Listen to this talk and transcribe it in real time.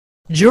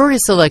Jury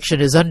selection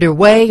is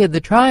underway in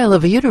the trial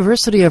of a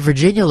University of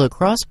Virginia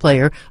lacrosse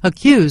player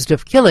accused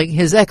of killing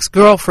his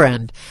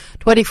ex-girlfriend.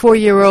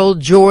 24-year-old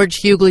George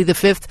Huguely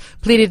V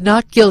pleaded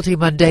not guilty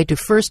Monday to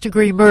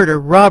first-degree murder,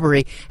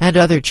 robbery, and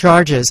other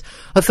charges.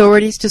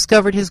 Authorities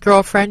discovered his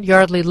girlfriend,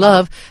 Yardley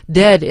Love,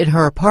 dead in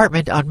her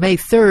apartment on May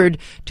 3,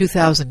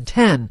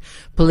 2010.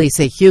 Police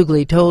say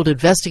Huguely told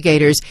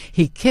investigators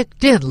he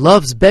kicked in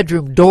Love's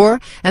bedroom door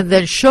and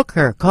then shook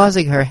her,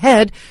 causing her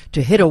head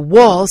to hit a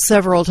wall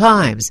several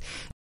times.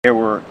 There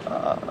were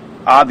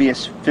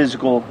obvious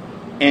physical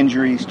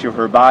injuries to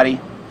her body,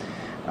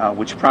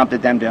 which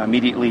prompted them to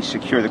immediately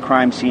secure the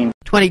crime scene.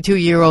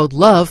 22-year-old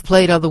Love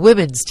played on the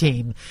women's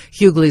team.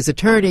 Huguely's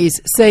attorneys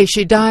say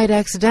she died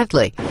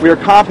accidentally. We are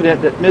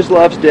confident that Ms.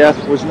 Love's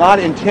death was not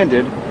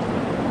intended,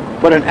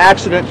 but an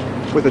accident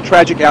with a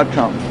tragic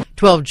outcome.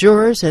 12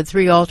 jurors and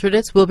 3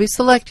 alternates will be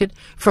selected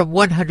from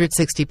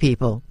 160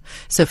 people.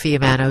 Sophia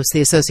Manos,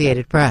 The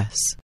Associated Press.